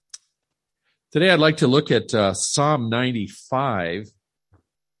Today, I'd like to look at Psalm 95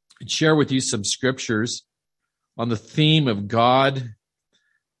 and share with you some scriptures on the theme of God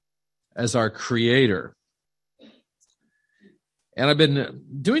as our creator. And I've been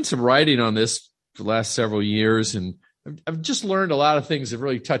doing some writing on this for the last several years, and I've just learned a lot of things that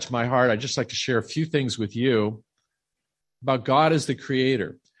really touched my heart. I'd just like to share a few things with you about God as the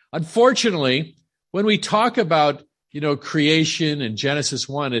creator. Unfortunately, when we talk about, creation in Genesis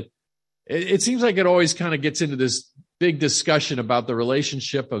 1, it seems like it always kind of gets into this big discussion about the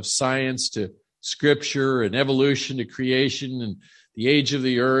relationship of science to scripture and evolution to creation and the age of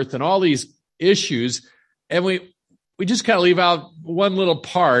the earth and all these issues. And we just kind of leave out one little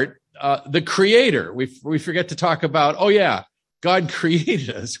part, the creator. We forget to talk about, God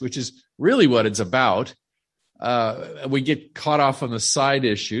created us, which is really what it's about. We get caught off on the side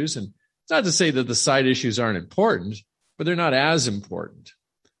issues. And it's not to say that the side issues aren't important, but they're not as important.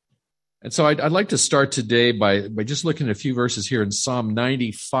 And so I'd like to start today by just looking at a few verses here in Psalm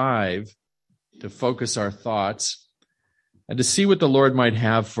 95 to focus our thoughts and to see what the Lord might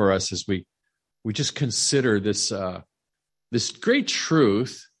have for us as we just consider this great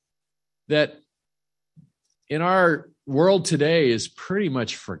truth that in our world today is pretty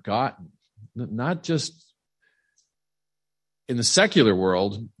much forgotten, not just in the secular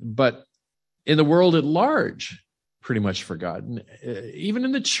world, but in the world at large. Pretty much forgotten. Even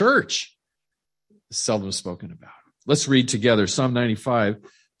in the church, seldom spoken about. Let's read together Psalm 95,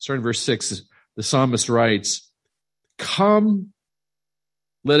 starting verse 6. The psalmist writes, "Come,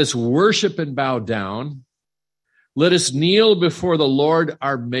 let us worship and bow down. Let us kneel before the Lord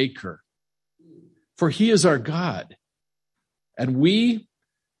our Maker. For he is our God, and we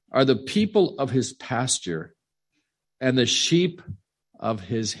are the people of his pasture and the sheep of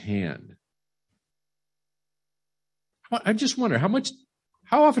his hand." I just wonder,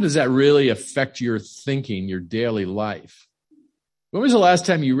 how often does that really affect your thinking, your daily life? When was the last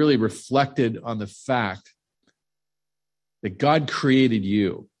time you really reflected on the fact that God created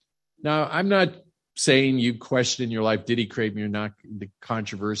you? Now, I'm not saying you question in your life, did he create me or not? The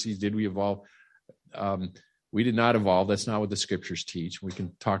controversies, did we evolve? We did not evolve. That's not what the scriptures teach. We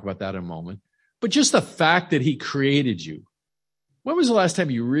can talk about that in a moment. But just the fact that he created you. When was the last time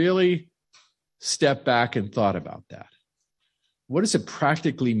you really stepped back and thought about that? What does it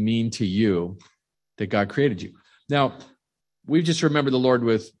practically mean to you that God created you? Now, we've just remembered the Lord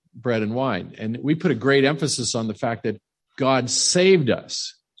with bread and wine, and we put a great emphasis on the fact that God saved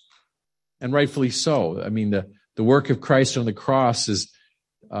us, and rightfully so. I mean, the work of Christ on the cross is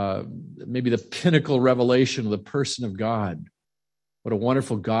maybe the pinnacle revelation of the person of God. What a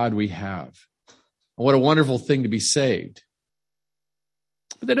wonderful God we have. And what a wonderful thing to be saved.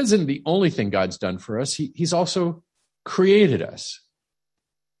 But that isn't the only thing God's done for us. He's also created us.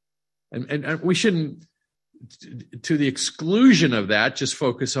 And we shouldn't, to the exclusion of that, just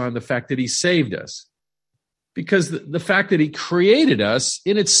focus on the fact that he saved us. Because the fact that he created us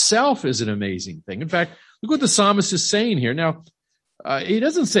in itself is an amazing thing. In fact, look what the psalmist is saying here. Now, he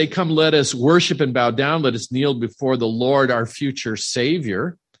doesn't say, "Come, let us worship and bow down. Let us kneel before the Lord, our future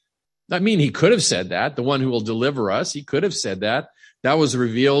Savior." I mean, he could have said that, the one who will deliver us. He could have said that. That was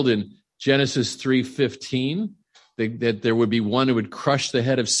revealed in Genesis 3:15. That there would be one who would crush the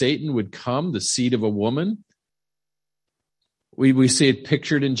head of Satan, would come, the seed of a woman. We see it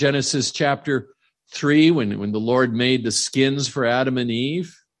pictured in Genesis chapter 3 when the Lord made the skins for Adam and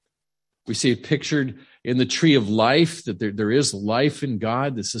Eve. We see it pictured in the tree of life, that there is life in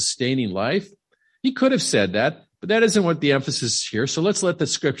God, the sustaining life. He could have said that, but that isn't what the emphasis is here. So let's let the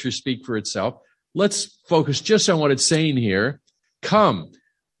scripture speak for itself. Let's focus just on what it's saying here. Come,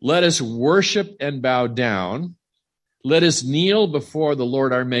 let us worship and bow down. Let us kneel before the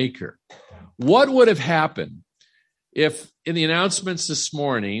Lord our Maker. What would have happened if in the announcements this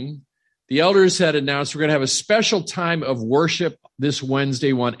morning, the elders had announced we're going to have a special time of worship this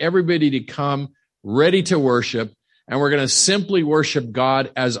Wednesday, want everybody to come ready to worship, and we're going to simply worship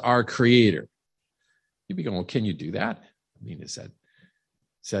God as our creator? You'd be going, well, can you do that? I mean, is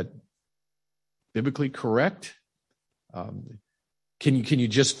that biblically correct? Can you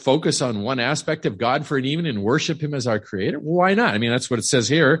just focus on one aspect of God for an evening and worship him as our creator? Well, why not? I mean, that's what it says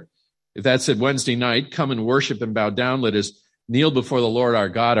here. If that said Wednesday night, come and worship and bow down, let us kneel before the Lord our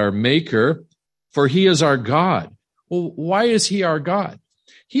God, our Maker, for he is our God. Well, why is he our God?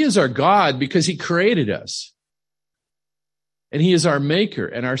 He is our God because he created us. And he is our Maker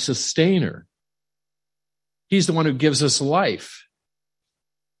and our sustainer. He's the one who gives us life.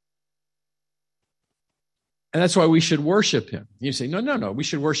 And that's why we should worship him. You say, no, we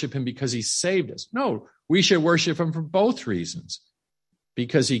should worship him because he saved us. No, we should worship him for both reasons.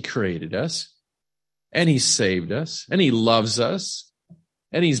 Because he created us and He saved us, and He loves us,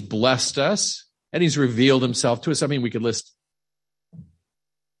 and He's blessed us, and He's revealed Himself to us. I mean, we could list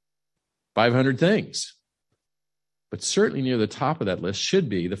 500 things. But certainly near the top of that list should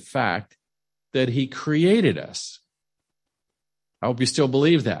be the fact that He created us. I hope you still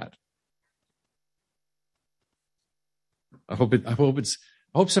believe that. I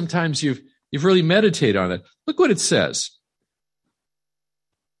hope sometimes you've really meditated on it. Look what it says.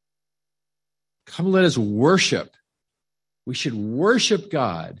 Come, let us worship. We should worship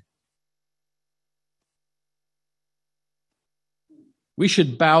God. We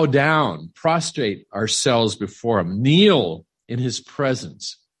should bow down, prostrate ourselves before Him, kneel in His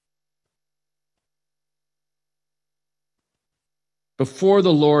presence. Before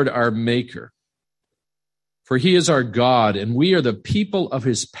the Lord our Maker. For He is our God, and we are the people of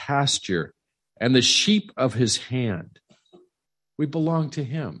His pasture and the sheep of His hand. We belong to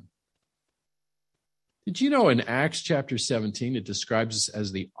Him. Did you know in Acts chapter 17, it describes us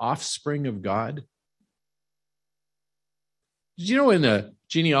as the offspring of God? Did you know in the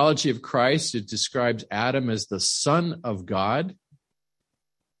genealogy of Christ, it describes Adam as the Son of God?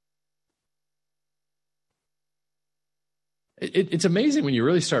 It's amazing when you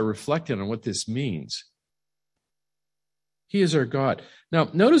really start reflecting on what this means. He is our God. Now,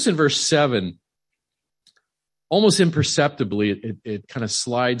 notice in verse 7, almost imperceptibly, it kind of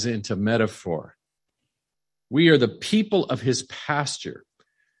slides into metaphor. We are the people of His pasture.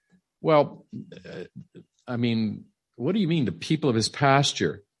 Well, I mean, what do you mean the people of His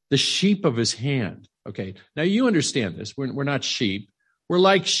pasture? The sheep of His hand. Okay, now you understand this. We're not sheep. We're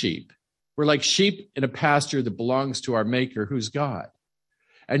like sheep. We're like sheep in a pasture that belongs to our Maker, who's God.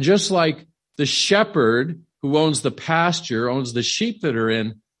 And just like the shepherd who owns the pasture, owns the sheep that are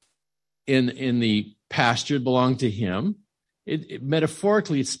in the pasture belong to Him.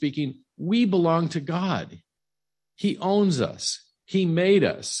 Metaphorically speaking, we belong to God. He owns us. He made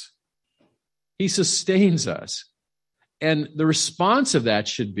us. He sustains us. And the response of that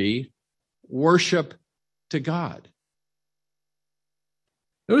should be worship to God.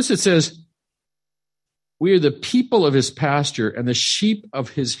 Notice it says, we are the people of His pasture and the sheep of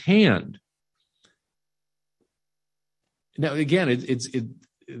His hand. Now, again,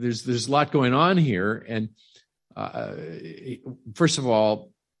 there's a lot going on here. And first of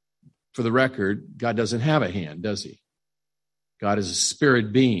all, for the record, God doesn't have a hand, does He? God is a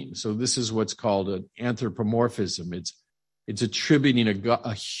spirit being. So this is what's called an anthropomorphism. It's attributing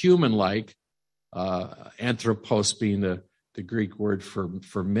a human-like, anthropos being the Greek word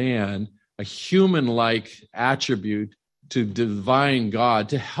for man, a human-like attribute to divine God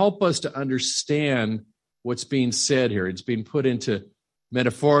to help us to understand what's being said here. It's being put into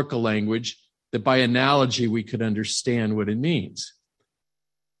metaphorical language that by analogy we could understand what it means.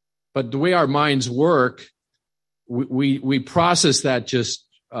 But the way our minds work, we process that just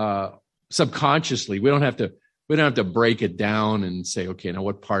subconsciously. We don't have to break it down and say, okay, now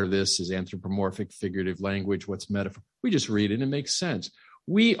what part of this is anthropomorphic, figurative language? What's metaphor? We just read it and it makes sense.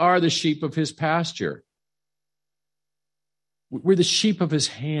 We are the sheep of His pasture. We're the sheep of His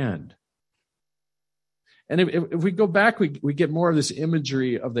hand. And if we go back, we get more of this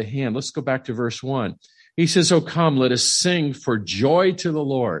imagery of the hand. Let's go back to verse 1. He says, "Oh, come, let us sing for joy to the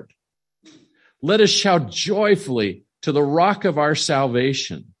Lord. Let us shout joyfully to the rock of our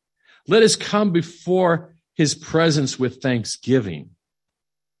salvation. Let us come before His presence with thanksgiving.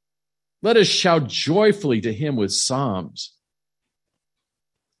 Let us shout joyfully to Him with psalms.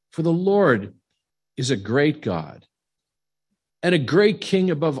 For the Lord is a great God and a great King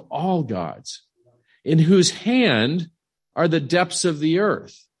above all gods, in whose hand are the depths of the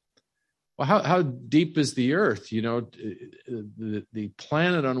earth." Well, how deep is the earth? You know, the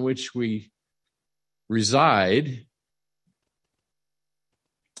planet on which we reside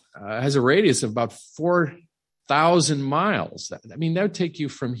has a radius of about 4,000 miles. I mean, that would take you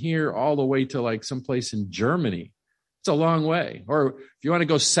from here all the way to like someplace in Germany. It's a long way. Or if you want to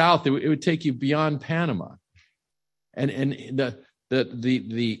go south, it would take you beyond Panama. And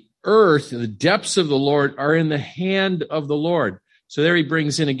the earth, the depths of the Lord are in the hand of the Lord. So there he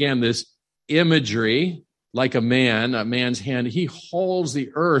brings in again this imagery, like a man's hand. He holds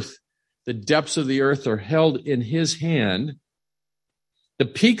the earth. The depths of the earth are held in His hand. The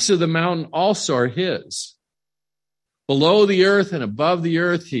peaks of the mountain also are His. Below the earth and above the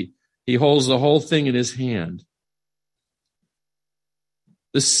earth, he holds the whole thing in His hand.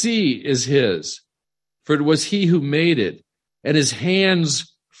 The sea is His, for it was He who made it, and His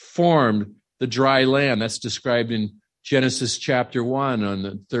hands formed the dry land. That's described in Genesis chapter 1 on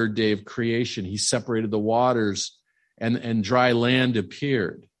the third day of creation. He separated the waters and dry land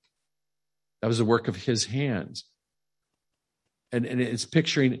appeared. That was the work of his hands. And it's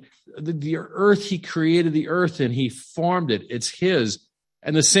picturing the earth. He created the earth and he formed it. It's his.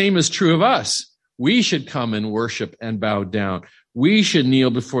 And the same is true of us. We should come and worship and bow down. We should kneel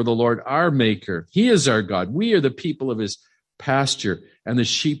before the Lord, our maker. He is our God. We are the people of his pasture and the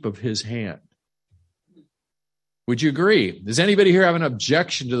sheep of his hand. Would you agree? Does anybody here have an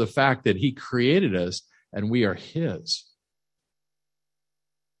objection to the fact that he created us and we are his?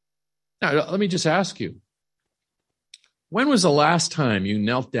 Now, let me just ask you, when was the last time you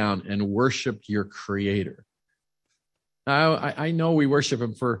knelt down and worshiped your creator? Now, I know we worship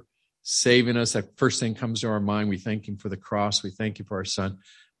him for saving us. That first thing comes to our mind. We thank him for the cross. We thank him for our son.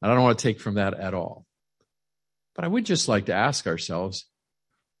 And I don't want to take from that at all. But I would just like to ask ourselves,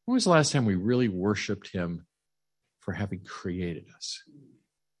 when was the last time we really worshiped him for having created us?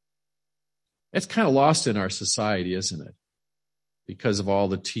 It's kind of lost in our society, isn't it? Because of all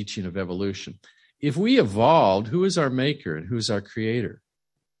the teaching of evolution. If we evolved, who is our maker and who's our creator?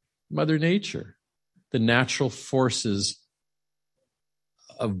 Mother Nature, the natural forces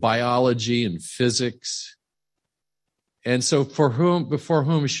of biology and physics. And so before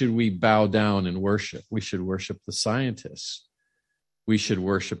whom should we bow down and worship? We should worship the scientists. We should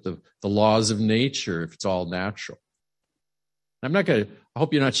worship the laws of nature if it's all natural. I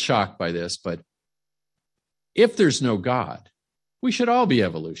hope you're not shocked by this, but if there's no God, we should all be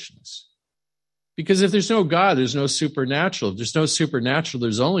evolutionists. Because if there's no God, there's no supernatural. If there's no supernatural,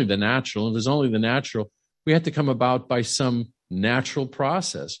 there's only the natural. If there's only the natural, we have to come about by some natural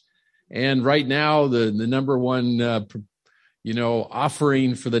process. And right now, the number one,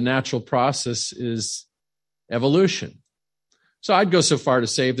 offering for the natural process is evolution. So I'd go so far to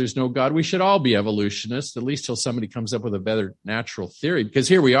say if there's no God, we should all be evolutionists, at least till somebody comes up with a better natural theory. Because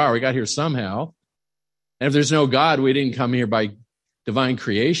here we are, we got here somehow. And if there's no God, we didn't come here by divine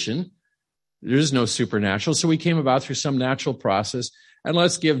creation. There's no supernatural. So we came about through some natural process. And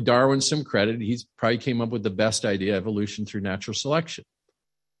let's give Darwin some credit. He's probably came up with the best idea, evolution through natural selection.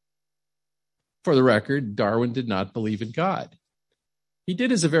 For the record, Darwin did not believe in God. He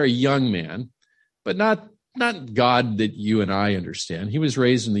did as a very young man, but not God that you and I understand. He was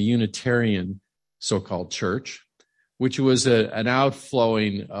raised in the Unitarian so-called church, which was an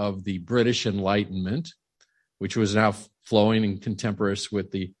outflowing of the British Enlightenment, which was now flowing in contemporaneous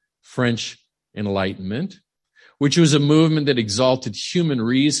with the French Enlightenment, which was a movement that exalted human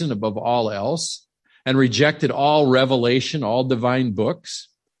reason above all else and rejected all revelation, all divine books,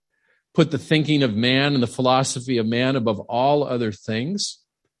 put the thinking of man and the philosophy of man above all other things.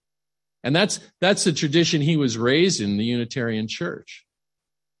 And that's the tradition he was raised in, the Unitarian Church.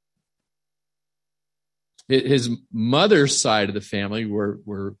 His mother's side of the family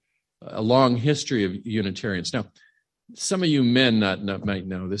were a long history of Unitarians. Now, some of you men might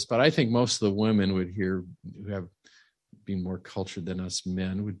know this, but I think most of the women who have been more cultured than us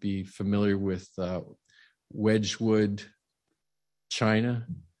men would be familiar with Wedgwood China.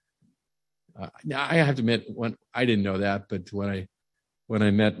 Now, I have to admit, I didn't know that, but when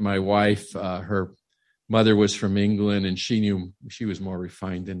I met my wife, her mother was from England, and she was more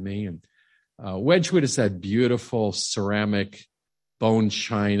refined than me. And Wedgwood is that beautiful ceramic bone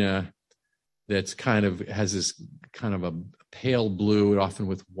china that's has this kind of a pale blue, often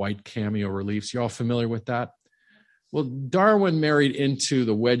with white cameo reliefs. You all familiar with that? Well, Darwin married into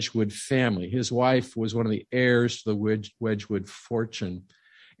the Wedgwood family. His wife was one of the heirs to the Wedgwood fortune.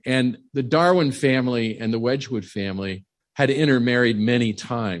 And the Darwin family and the Wedgwood family had intermarried many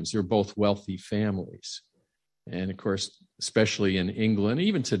times. They're both wealthy families. And of course, especially in England,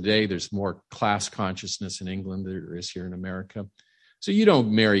 even today, there's more class consciousness in England than there is here in America. So you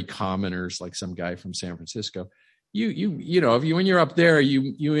don't marry commoners like some guy from San Francisco. When you're up there,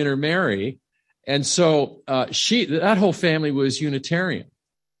 you intermarry. And so that whole family was Unitarian.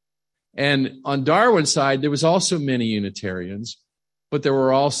 And on Darwin's side, there was also many Unitarians, but there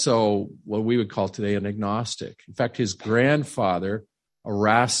were also what we would call today an agnostic. In fact, his grandfather,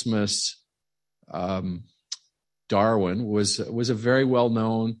 Erasmus Darwin, was a very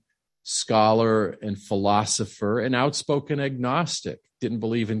well-known scholar and philosopher, and outspoken agnostic, didn't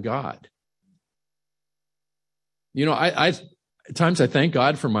believe in God. At times I thank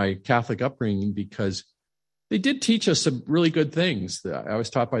God for my Catholic upbringing because they did teach us some really good things. I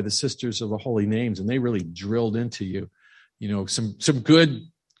was taught by the Sisters of the Holy Names, and they really drilled into you, some good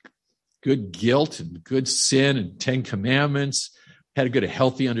guilt and good sin and 10 Commandments. Had a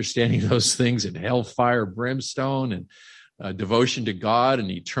healthy understanding of those things, and hellfire, brimstone, and devotion to God and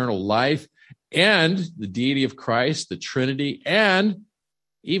eternal life, and the deity of Christ, the Trinity, and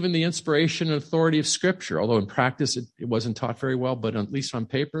even the inspiration and authority of Scripture. Although in practice it wasn't taught very well, but at least on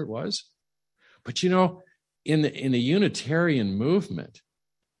paper it was. But in the Unitarian movement,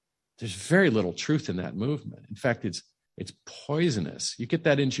 there's very little truth in that movement. In fact, it's poisonous. You get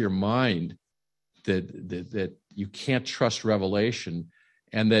that into your mind that you can't trust revelation,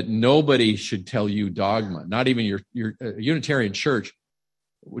 and that nobody should tell you dogma. Not even your Unitarian church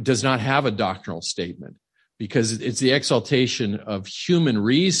does not have a doctrinal statement, because it's the exaltation of human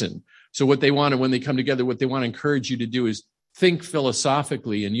reason. So what they want, when they come together, what they want to encourage you to do is think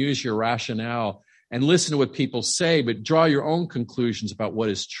philosophically and use your rationale and listen to what people say, but draw your own conclusions about what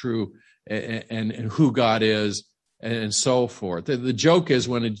is true and who God is and so forth. The joke is,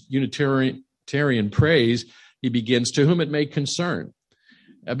 when a Unitarian prays, he begins, "To whom it may concern,"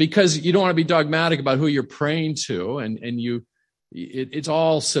 because you don't want to be dogmatic about who you're praying to, and it's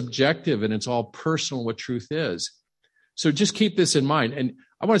all subjective and it's all personal what truth is. So just keep this in mind. And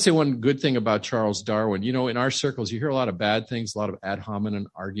I want to say one good thing about Charles Darwin. In our circles, you hear a lot of bad things, a lot of ad hominem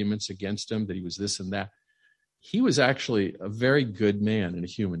arguments against him, that he was this and that. He was actually a very good man in a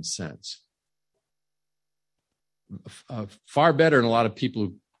human sense. Far better than a lot of people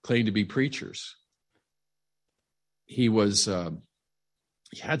who claim to be preachers. He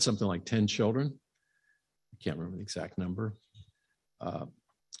had something like 10 children. I can't remember the exact number.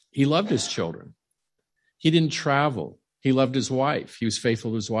 He loved his children. He didn't travel. He loved his wife. He was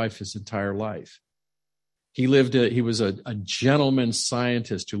faithful to his wife his entire life. He was a gentleman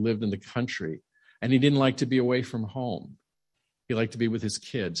scientist who lived in the country, and he didn't like to be away from home. He liked to be with his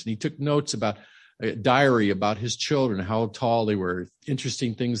kids. And he took notes about a diary about his children, how tall they were,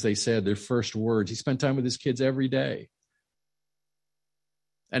 interesting things they said, their first words. He spent time with his kids every day.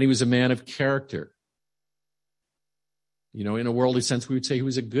 And he was a man of character. In a worldly sense, we would say he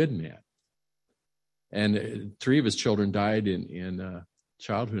was a good man. And 3 of his children died in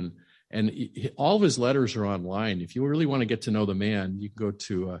childhood. And all of his letters are online. If you really want to get to know the man, you can go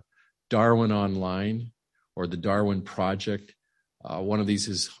to Darwin Online or the Darwin Project. One of these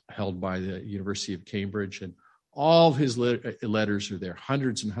is held by the University of Cambridge. And all of his letters are there,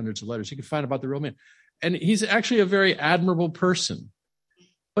 hundreds and hundreds of letters. You can find about the real man. And he's actually a very admirable person.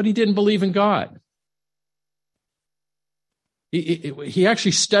 But he didn't believe in God. He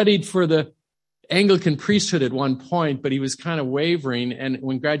actually studied for the Anglican priesthood at one point, but he was kind of wavering. And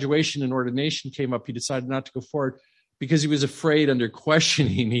when graduation and ordination came up, he decided not to go forward because he was afraid under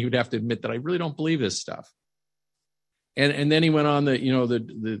questioning he would have to admit that I really don't believe this stuff. And then he went on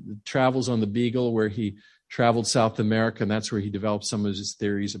the travels on the Beagle, where he traveled South America, and that's where he developed some of his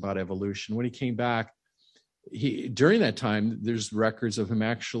theories about evolution. When he came back, during that time, there's records of him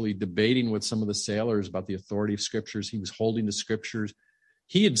actually debating with some of the sailors about the authority of scriptures. He was holding the scriptures.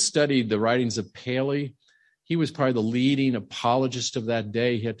 He had studied the writings of Paley. He was probably the leading apologist of that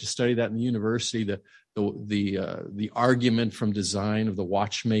day. He had to study that in the university, the argument from design of the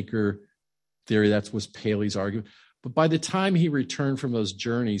watchmaker theory. That was Paley's argument. But by the time he returned from those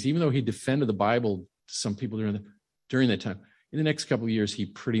journeys, even though he defended the Bible to some people during that time, in the next couple of years, he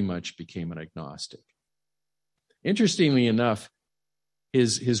pretty much became an agnostic. Interestingly enough,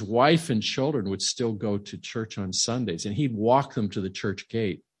 his wife and children would still go to church on Sundays, and he'd walk them to the church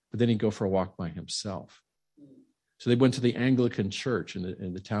gate, but then he'd go for a walk by himself. So they went to the Anglican church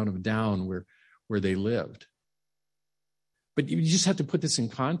in the town of Down where they lived. But you just have to put this in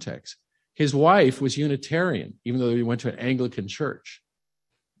context. His wife was Unitarian, even though he went to an Anglican church.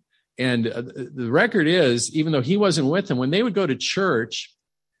 And the record is, even though he wasn't with them, when they would go to church,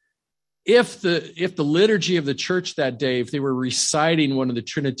 if the liturgy of the church that day, if they were reciting one of the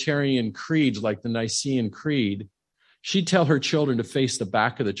Trinitarian creeds, like the Nicene Creed, she'd tell her children to face the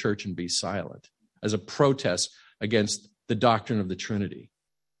back of the church and be silent as a protest against the doctrine of the Trinity.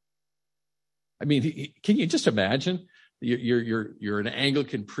 I mean, can you just imagine? You're an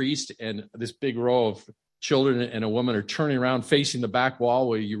Anglican priest, and this big row of children and a woman are turning around facing the back wall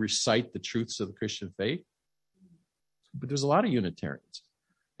where you recite the truths of the Christian faith. But there's a lot of Unitarians.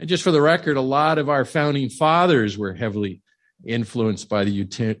 And just for the record, a lot of our founding fathers were heavily influenced by the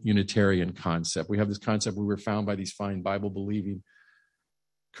Unitarian concept. We have this concept we were found by these fine Bible-believing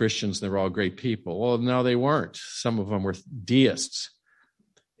Christians, and they were all great people. Well, no, they weren't. Some of them were deists.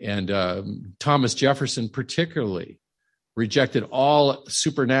 And Thomas Jefferson particularly rejected all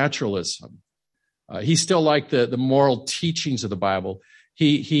supernaturalism. He still liked the moral teachings of the Bible.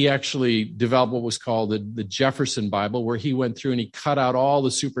 He actually developed what was called the Jefferson Bible, where he went through and he cut out all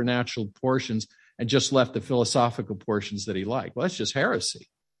the supernatural portions and just left the philosophical portions that he liked. Well, that's just heresy.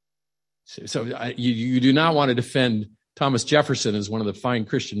 So you do not want to defend Thomas Jefferson as one of the fine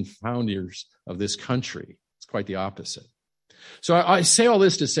Christian founders of this country. It's quite the opposite. So I say all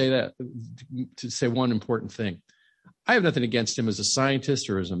this to say one important thing. I have nothing against him as a scientist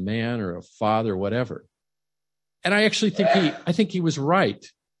or as a man or a father or whatever. And I actually think he was right.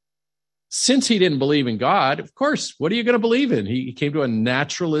 Since he didn't believe in God, of course, what are you going to believe in? He came to a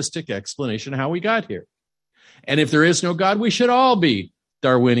naturalistic explanation of how we got here. And if there is no God, we should all be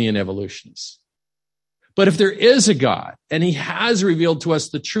Darwinian evolutionists. But if there is a God, and he has revealed to us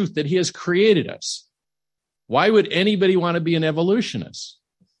the truth that he has created us, why would anybody want to be an evolutionist?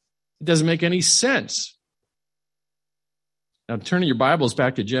 It doesn't make any sense. Now, turning your Bibles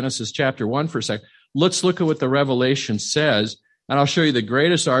back to Genesis chapter 1 for a second, let's look at what the Revelation says, and I'll show you the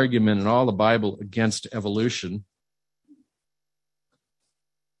greatest argument in all the Bible against evolution.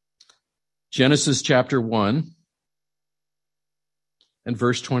 Genesis chapter 1 and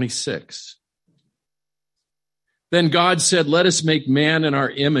verse 26. Then God said, let us make man in our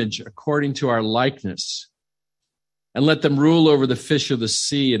image according to our likeness, and let them rule over the fish of the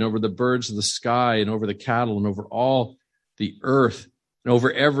sea and over the birds of the sky and over the cattle and over all the earth and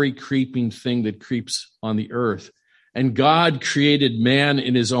over every creeping thing that creeps on the earth. And God created man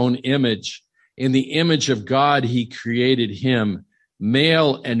in his own image. In the image of God, he created him.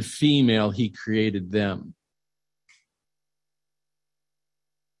 Male and female, he created them.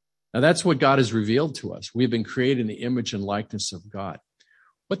 Now, that's what God has revealed to us. We've been created in the image and likeness of God.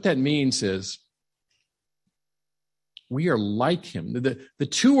 What that means is we are like him. The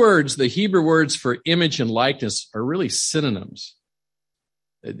two words, the Hebrew words for image and likeness, are really synonyms.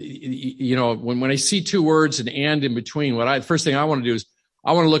 You know, when I see two words and in between, first thing I want to do is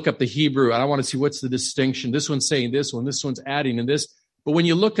I want to look up the Hebrew and I want to see what's the distinction. This one's saying this one, this one's adding and this. But when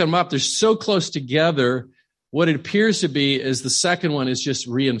you look them up, they're so close together. What it appears to be is the second one is just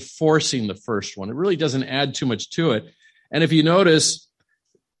reinforcing the first one. It really doesn't add too much to it. And if you notice,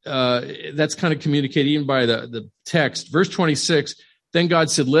 that's kind of communicated even by the text. Verse 26, then God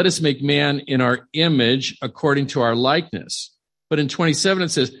said, let us make man in our image according to our likeness. But in 27, it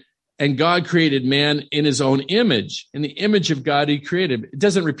says, and God created man in his own image. In the image of God, he created. It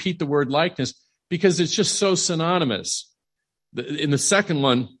doesn't repeat the word likeness because it's just so synonymous. In the second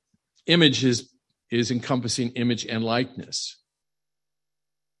one, image is encompassing image and likeness.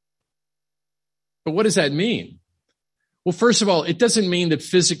 But what does that mean? Well, first of all, it doesn't mean that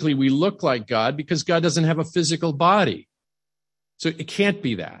physically we look like God because God doesn't have a physical body. So it can't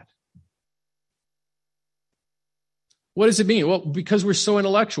be that. What does it mean? Well, because we're so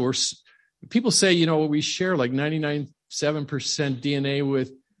intellectual. People say, you know, we share like 99.7% DNA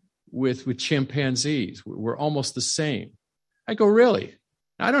with chimpanzees. We're almost the same. I go, really?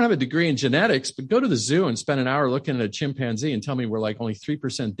 I don't have a degree in genetics, but go to the zoo and spend an hour looking at a chimpanzee and tell me we're like only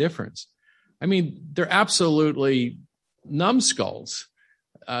 3% difference. I mean, they're absolutely numbskulls,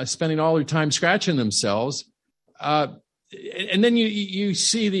 spending all their time scratching themselves. And then you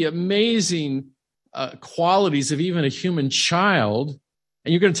see the amazing qualities of even a human child,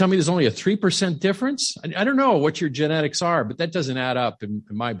 and you're going to tell me there's only a 3% difference? I don't know what your genetics are, but that doesn't add up in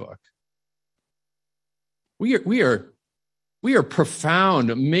my book. We are profound,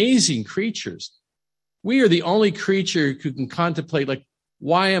 amazing creatures. We are the only creature who can contemplate, like,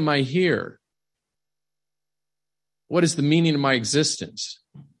 why am I here? What is the meaning of my existence?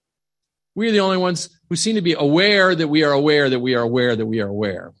 We are the only ones who seem to be aware that we are aware that we are aware that we are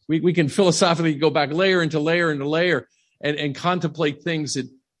aware. We can philosophically go back layer into layer into layer and contemplate things that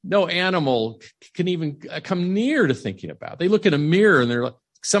no animal can even come near to thinking about. They look in a mirror and they're like,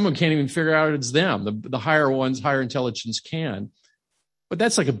 someone can't even figure out it's them. The higher ones, higher intelligence can. But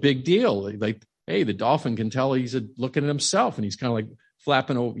that's like a big deal. Like, hey, the dolphin can tell he's looking at himself and he's kind of like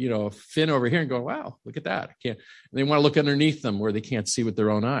flapping, a fin over here and going, wow, look at that. I can't. And they want to look underneath them where they can't see with their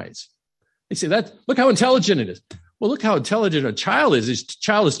own eyes. They say that, look how intelligent it is. Well, look how intelligent a child is. This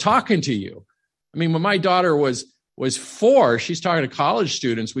child is talking to you. I mean, when my daughter was 4, she's talking to college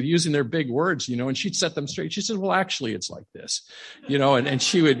students with using their big words, and she'd set them straight. She says, well, actually, it's like this, and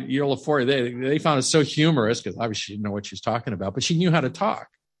she would, before they found it so humorous because obviously she didn't know what she was talking about, but she knew how to talk.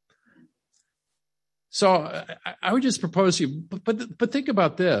 So I would just propose to you, but think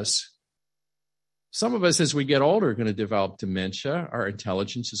about this. Some of us, as we get older, are going to develop dementia. Our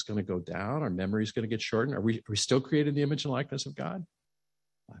intelligence is going to go down. Our memory is going to get shortened. Are we still created in the image and likeness of God?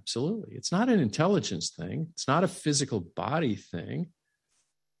 Absolutely. It's not an intelligence thing. It's not a physical body thing.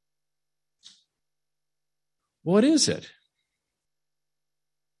 What is it?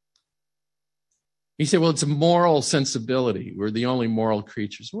 He said, well, it's a moral sensibility. We're the only moral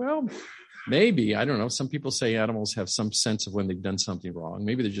creatures. Well, maybe. I don't know. Some people say animals have some sense of when they've done something wrong.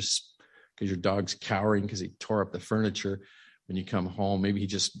 Maybe they're just because your dog's cowering because he tore up the furniture when you come home. Maybe he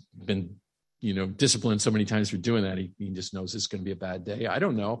just been disciplined so many times for doing that. He just knows it's going to be a bad day. I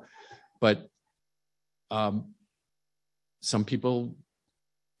don't know. But Some people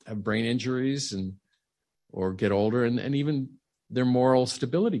have brain injuries or get older, and even their moral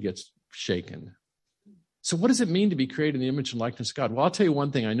stability gets shaken. So what does it mean to be created in the image and likeness of God? Well, I'll tell you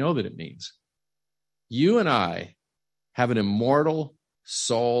one thing I know that it means. You and I have an immortal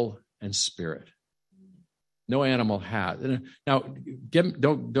soul and spirit. No animal has. Now,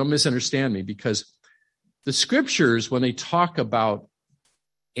 don't misunderstand me, because the scriptures, when they talk about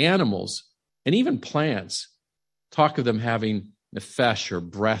animals and even plants, talk of them having nefesh or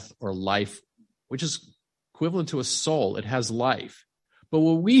breath or life, which is equivalent to a soul. It has life. But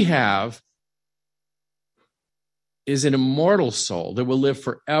what we have is an immortal soul that will live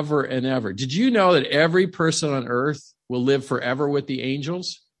forever and ever. Did you know that every person on earth will live forever with the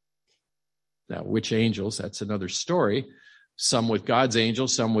angels? Now, which angels? That's another story. Some with God's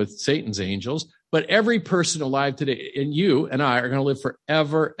angels, some with Satan's angels. But every person alive today, and you and I, are going to live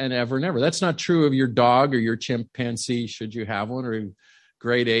forever and ever and ever. That's not true of your dog or your chimpanzee, should you have one, or a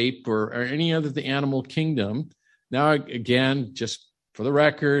great ape or any other the animal kingdom. Now, again, just for the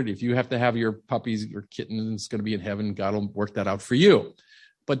record, if you have to have your puppies or kittens going to be in heaven, God will work that out for you.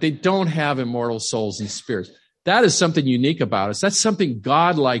 But they don't have immortal souls and spirits. That is something unique about us. That's something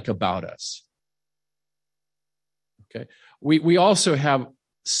God-like about us. Okay. We also have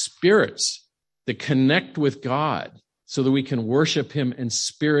spirits that connect with God so that we can worship him in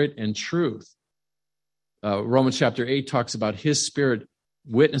spirit and truth. Romans chapter 8 talks about his spirit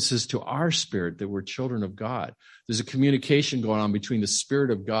witnesses to our spirit that we're children of God. There's a communication going on between the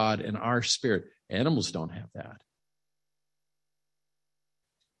spirit of God and our spirit. Animals don't have that.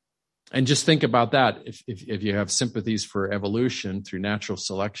 And just think about that. If you have sympathies for evolution through natural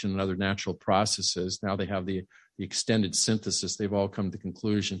selection and other natural processes, now they have the extended synthesis. They've all come to the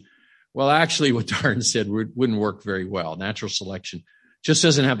conclusion, well, actually what Darwin said wouldn't work very well. Natural selection just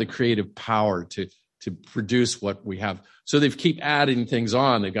doesn't have the creative power to produce what we have. So they keep adding things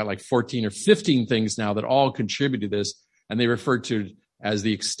on. They've got like 14 or 15 things now that all contribute to this, and they refer to it as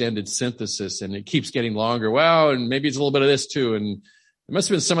the extended synthesis, and it keeps getting longer. Well, and maybe it's a little bit of this too, and there must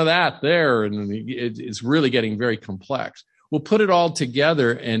have been some of that there, and it's really getting very complex. We'll put it all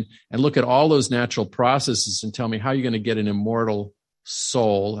together and look at all those natural processes and tell me how you're going to get an immortal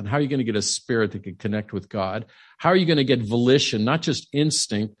soul, and how are you going to get a spirit that can connect with God? How are you going to get volition, not just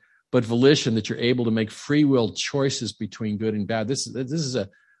instinct, but volition, that you're able to make free will choices between good and bad? This is a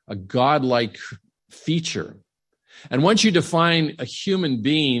God-like feature. And once you define a human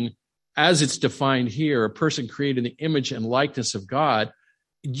being as it's defined here, a person created in the image and likeness of God,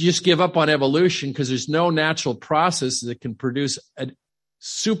 you just give up on evolution, because there's no natural process that can produce a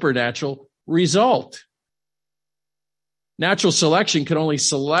supernatural result. Natural selection can only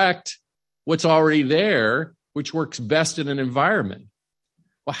select what's already there, which works best in an environment.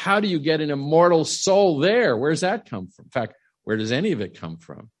 Well, how do you get an immortal soul there? Where's that come from? In fact, where does any of it come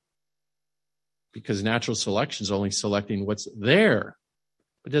from? Because natural selection is only selecting what's there.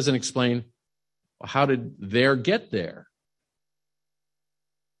 It doesn't explain, well, how did there get there?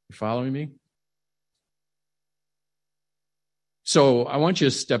 You following me? So I want you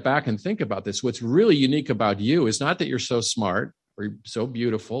to step back and think about this. What's really unique about you is not that you're so smart or so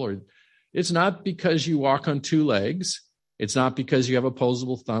beautiful, or it's not because you walk on two legs. It's not because you have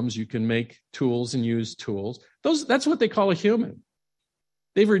opposable thumbs. You can make tools and use tools. That's what they call a human.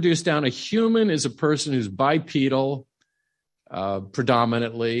 They've reduced down a human as a person who's bipedal,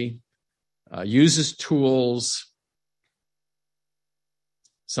 predominantly, uses tools.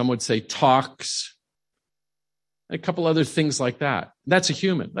 Some would say talks. A couple other things like that. That's a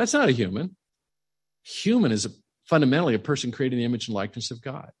human. That's not a human. Human is fundamentally a person created in the image and likeness of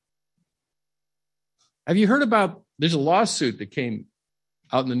God. Have you heard about, there's a lawsuit that came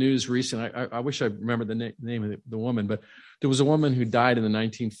out in the news recently. I wish I remembered the name of the woman, but there was a woman who died in the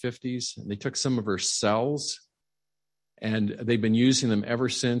 1950s, and they took some of her cells, and they've been using them ever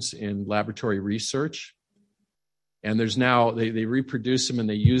since in laboratory research. And there's now, they reproduce them and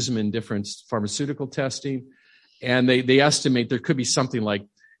they use them in different pharmaceutical testing. And they estimate there could be something like,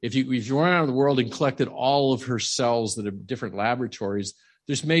 if you went around the world and collected all of her cells that are different laboratories,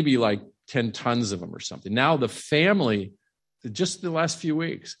 there's maybe like 10 tons of them or something. Now the family, just the last few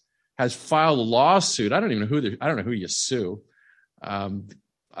weeks, has filed a lawsuit. I don't know who you sue. I'm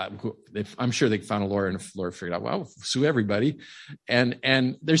sure they found a lawyer, and a lawyer figured out, well, sue everybody.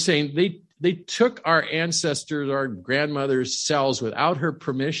 And they're saying they took our ancestors, our grandmother's cells without her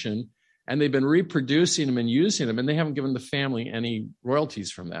permission, and they've been reproducing them and using them, and they haven't given the family any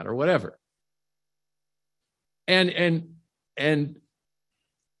royalties from that or whatever. And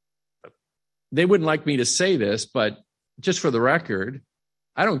they wouldn't like me to say this, but just for the record,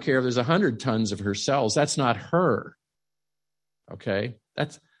 I don't care if there's 100 tons of her cells. That's not her. Okay?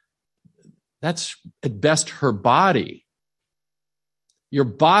 That's at best her body. Your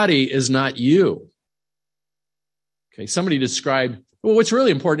body is not you. Okay, somebody described, well, what's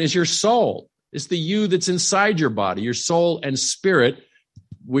really important is your soul. It's the you that's inside your body, your soul and spirit,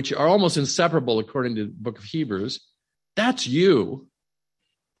 which are almost inseparable according to the book of Hebrews. That's you.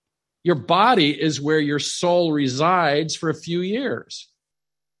 Your body is where your soul resides for a few years.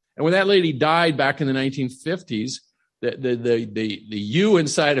 And when that lady died back in the 1950s, the you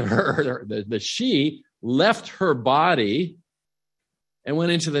inside of her, the she, left her body and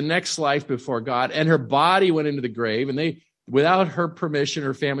went into the next life before God, and her body went into the grave, and they, without her permission,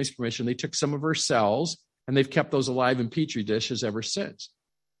 her family's permission, they took some of her cells, and they've kept those alive in petri dishes ever since.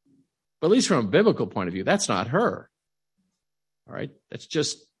 But at least from a biblical point of view, that's not her. All right? That's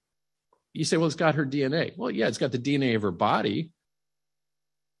just, you say, well, it's got her DNA. Well, yeah, it's got the DNA of her body.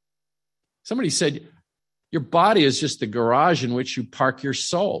 Somebody said, your body is just the garage in which you park your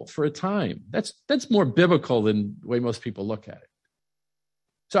soul for a time. That's more biblical than the way most people look at it.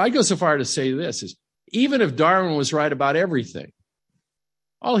 So I go so far to say this is, even if Darwin was right about everything,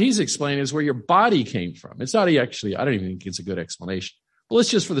 all he's explaining is where your body came from. It's not actually, I don't even think it's a good explanation. But let's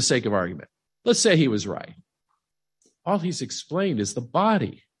just, for the sake of argument, let's say he was right. All he's explained is the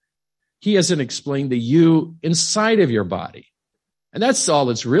body. He hasn't explained the you inside of your body. And that's all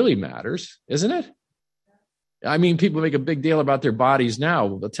that's really matters, isn't it? I mean, people make a big deal about their bodies now.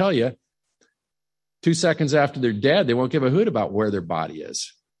 Well, they'll tell you 2 seconds after they're dead, they won't give a hoot about where their body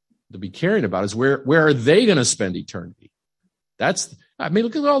is. They'll be caring about is where are they going to spend eternity?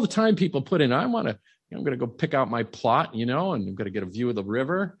 Look at all the time people put in. I'm going to go pick out my plot, and I'm going to get a view of the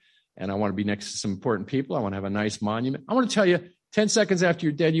river, and I want to be next to some important people. I want to have a nice monument. I want to tell you, 10 seconds after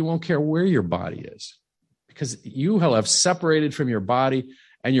you're dead, you won't care where your body is, because you will have separated from your body,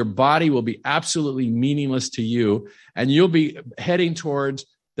 and your body will be absolutely meaningless to you, and you'll be heading towards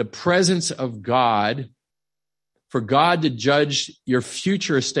the presence of God, for God to judge your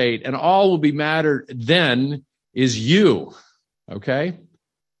future estate, and all will be mattered then is you, okay?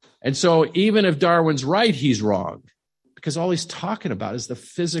 And so even if Darwin's right, he's wrong, because all he's talking about is the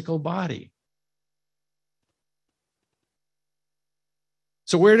physical body.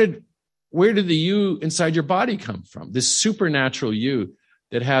 So where did the you inside your body come from? This supernatural you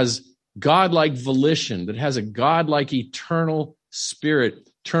that has godlike volition, that has a godlike eternal spirit,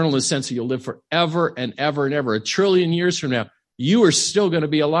 eternal in the sense that you'll live forever and ever and ever. 1 trillion years from now, you are still going to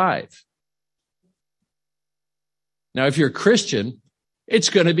be alive. Now, if you're a Christian, it's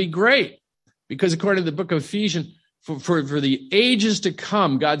going to be great, because according to the book of Ephesians, for the ages to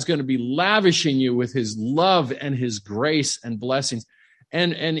come, God's going to be lavishing you with his love and his grace and blessings.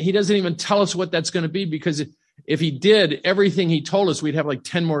 And he doesn't even tell us what that's going to be, because if he did everything he told us, we'd have like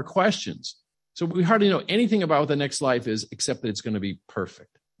 10 more questions. So we hardly know anything about what the next life is, except that it's going to be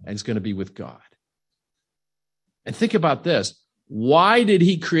perfect and it's going to be with God. And think about this. Why did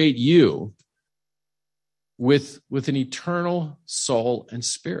he create you with an eternal soul and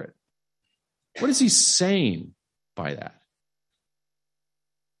spirit? What is he saying by that?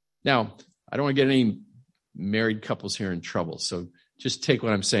 Now, I don't want to get any married couples here in trouble, so just take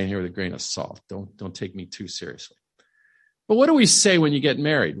what I'm saying here with a grain of salt. Don't take me too seriously. But what do we say when you get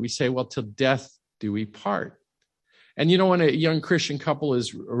married? We say, well, till death do we part. And when a young Christian couple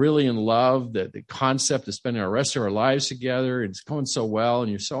is really in love, the concept of spending the rest of our lives together, it's going so well,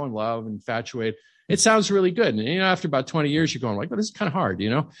 and you're so in love and infatuated, it sounds really good. And after about 20 years, you're going like, well, this is kind of hard,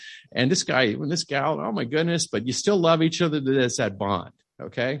 And this guy and this gal, oh my goodness, but you still love each other. There's that bond,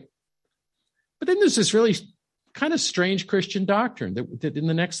 okay? But then there's this really kind of strange Christian doctrine that in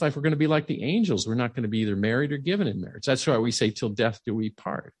the next life we're going to be like the angels. We're not going to be either married or given in marriage. That's why we say till death do we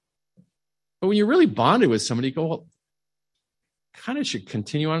part. But when you're really bonded with somebody, you go, well, kind of should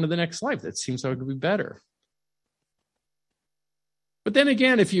continue on to the next life. That seems like it would be better. But then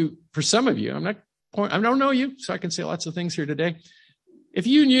again, for some of you, I don't know you, so I can say lots of things here today. If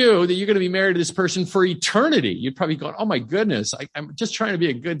you knew that you're going to be married to this person for eternity, you'd probably go, oh my goodness, I'm just trying to be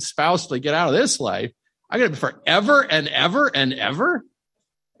a good spouse to get out of this life. I got to be forever and ever and ever.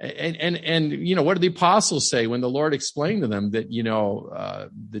 And what did the apostles say when the Lord explained to them that,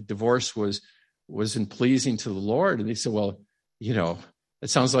 the divorce wasn't pleasing to the Lord? And they said, well, it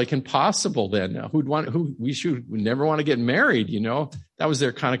sounds like impossible then. We never want to get married, That was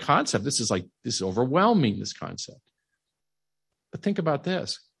their kind of concept. This is overwhelming, this concept. But think about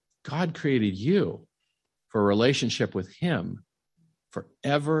this. God created you for a relationship with him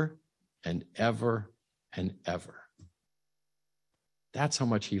forever and ever and ever. That's how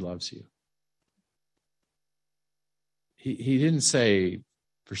much he loves you. He didn't say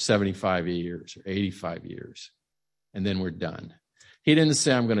for 75 years or 85 years. and then we're done. He didn't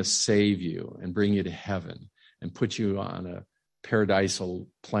say, I'm going to save you and bring you to heaven and put you on a paradisal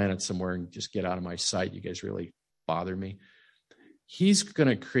planet somewhere and just get out of my sight. You guys really bother me. He's going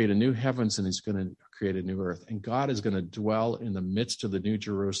to create a new heavens and he's going to create a new earth. And God is going to dwell in the midst of the New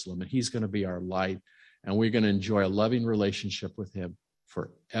Jerusalem, and he's going to be our light. And we're going to enjoy a loving relationship with him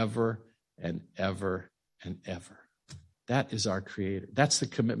forever and ever and ever. That is our Creator. That's the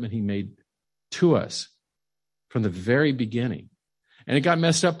commitment he made to us from the very beginning. And it got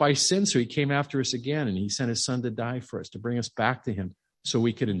messed up by sin, so he came after us again, and he sent his son to die for us, to bring us back to him so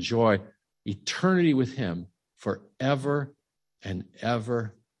we could enjoy eternity with him forever and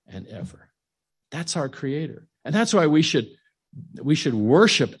ever and ever. That's our Creator. And that's why we should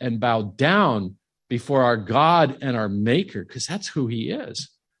worship and bow down before our God and our Maker, because that's who he is.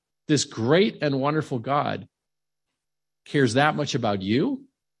 This great and wonderful God cares that much about you.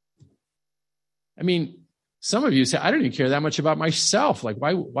 I mean, some of you say, I don't even care that much about myself. Like,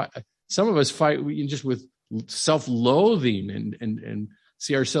 why? Some of us fight just with self-loathing and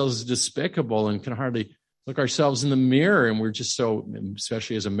see ourselves as despicable and can hardly look ourselves in the mirror. And we're just so,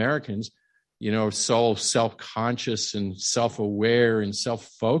 especially as Americans, so self-conscious and self-aware and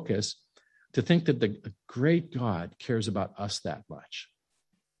self-focused to think that the great God cares about us that much.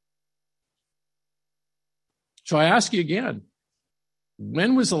 So I ask you again,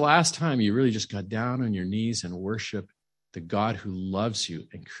 when was the last time you really just got down on your knees and worshiped the God who loves you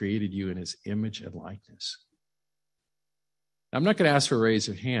and created you in his image and likeness? I'm not going to ask for a raise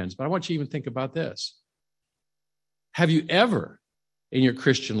of hands, but I want you to even think about this. Have you ever in your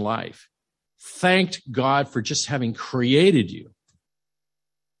Christian life thanked God for just having created you?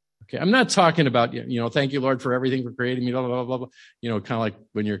 Okay, I'm not talking about, thank you, Lord, for everything, for creating me, blah, blah, blah, blah. Kind of like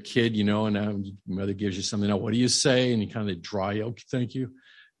when you're a kid, and your mother gives you something, what do you say? And you kind of dry, okay, thank you.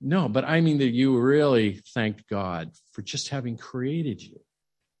 No, but I mean that you really thanked God for just having created you.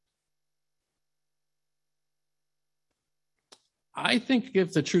 I think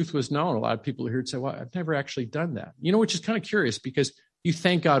if the truth was known, a lot of people here would say, well, I've never actually done that. Which is kind of curious, because you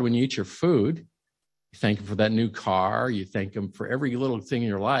thank God when you eat your food. You thank him for that new car. You thank him for every little thing in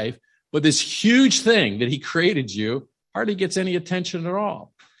your life. But this huge thing that he created you hardly gets any attention at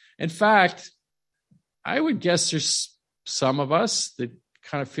all. In fact, I would guess there's some of us that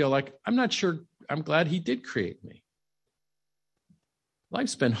kind of feel like, I'm not sure, I'm glad he did create me.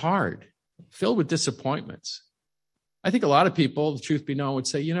 Life's been hard, filled with disappointments. I think a lot of people, the truth be known, would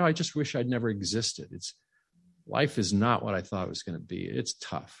say, I just wish I'd never existed. Life is not what I thought it was going to be. It's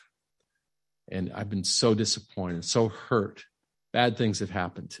tough. And I've been so disappointed, so hurt. Bad things have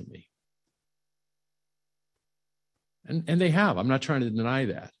happened to me. And they have. I'm not trying to deny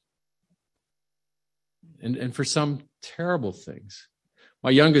that. And for some terrible things. My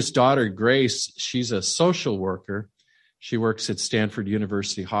youngest daughter, Grace, she's a social worker. She works at Stanford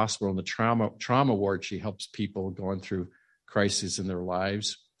University Hospital in the trauma ward. She helps people going through crises in their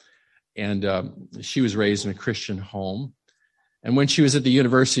lives. And she was raised in a Christian home. And when she was at the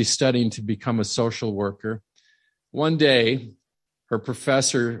university studying to become a social worker, one day her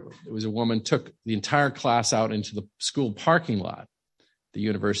professor, it was a woman, took the entire class out into the school parking lot, the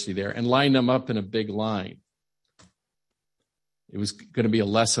university there, and lined them up in a big line. It was going to be a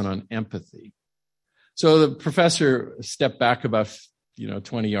lesson on empathy. So the professor stepped back about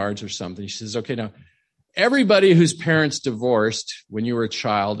 20 yards or something. She says, okay, now everybody whose parents divorced when you were a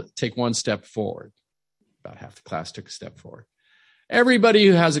child, take one step forward. About half the class took a step forward. Everybody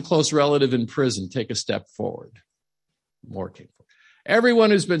who has a close relative in prison, take a step forward. More came forward. Everyone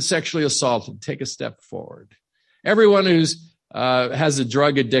who's been sexually assaulted, take a step forward. Everyone who's has a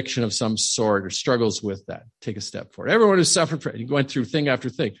drug addiction of some sort or struggles with that, take a step forward. Everyone who's suffered from, went through thing after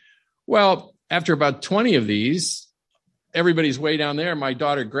thing. Well, after about 20 of these, everybody's way down there. My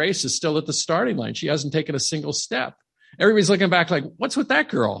daughter Grace is still at the starting line. She hasn't taken a single step. Everybody's looking back like, what's with that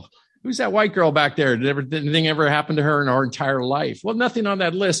girl? Who's that white girl back there? Did anything ever happen to her in her entire life? Well, nothing on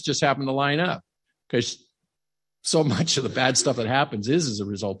that list just happened to line up, because so much of the bad stuff that happens is as a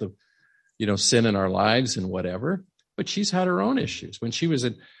result of, sin in our lives and whatever. But she's had her own issues. When she was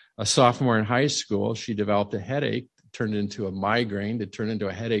a sophomore in high school, she developed a headache, turned into a migraine, that turned into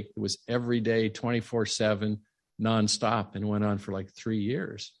a headache that was every day, 24/7, nonstop, and went on for like 3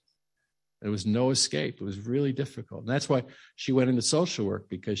 years. There was no escape. It was really difficult. And that's why she went into social work,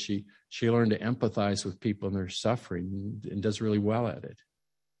 because she learned to empathize with people in their suffering and does really well at it.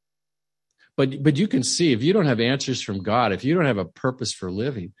 But you can see, if you don't have answers from God, if you don't have a purpose for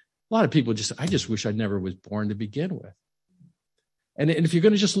living, a lot of people I just wish I never was born to begin with. And if you're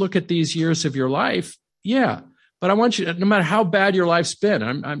going to just look at these years of your life, yeah. But I want you, no matter how bad your life's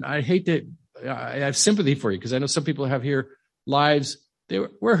been, I hate to I have sympathy for you because I know some people have here lives, they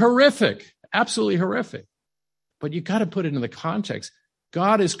were horrific, absolutely horrific. But you got to put it in the context.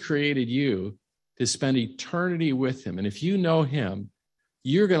 God has created you to spend eternity with him. And if you know him,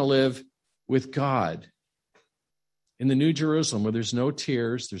 you're going to live with God in the New Jerusalem where there's no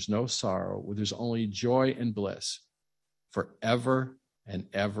tears, there's no sorrow, where there's only joy and bliss forever and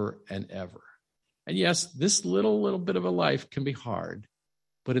ever and ever. And yes, this little bit of a life can be hard,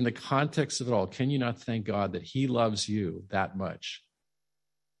 but in the context of it all, can you not thank God that he loves you that much?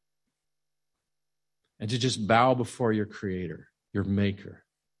 And to just bow before your Creator, your Maker,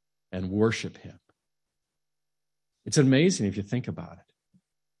 and worship him. It's amazing if you think about it,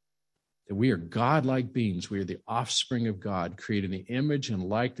 that we are God-like beings. We are the offspring of God, created in the image and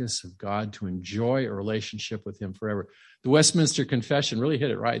likeness of God to enjoy a relationship with him forever. The Westminster Confession really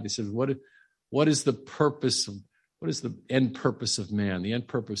hit it right. They said, what is the end purpose of man? The end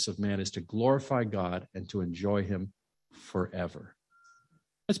purpose of man is to glorify God and to enjoy him forever.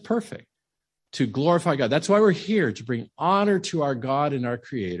 That's perfect. To glorify God. That's why we're here, to bring honor to our God and our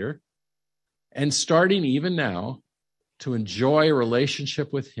Creator, and starting even now, to enjoy a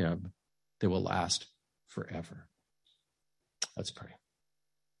relationship with him that will last forever. Let's pray.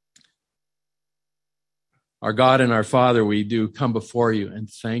 Our God and our Father, we do come before you and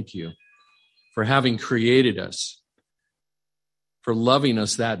thank you for having created us, for loving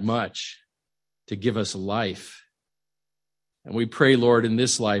us that much to give us life. And we pray, Lord, in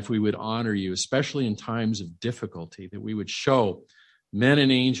this life we would honor you, especially in times of difficulty, that we would show men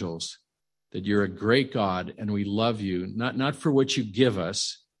and angels that you're a great God and we love you, not for what you give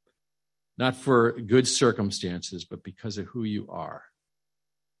us, not for good circumstances, but because of who you are.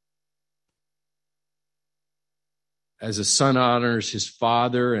 As a son honors his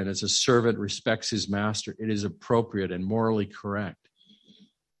father and as a servant respects his master, it is appropriate and morally correct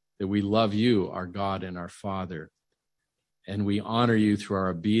that we love you, our God and our Father. And we honor you through our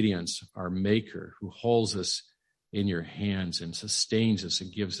obedience, our Maker, who holds us in your hands and sustains us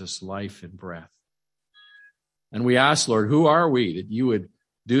and gives us life and breath. And we ask, Lord, who are we that you would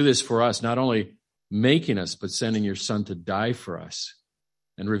do this for us, not only making us, but sending your Son to die for us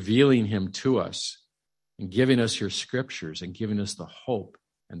and revealing him to us and giving us your scriptures and giving us the hope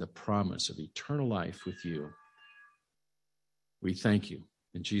and the promise of eternal life with you. We thank you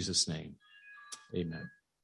in Jesus' name. Amen.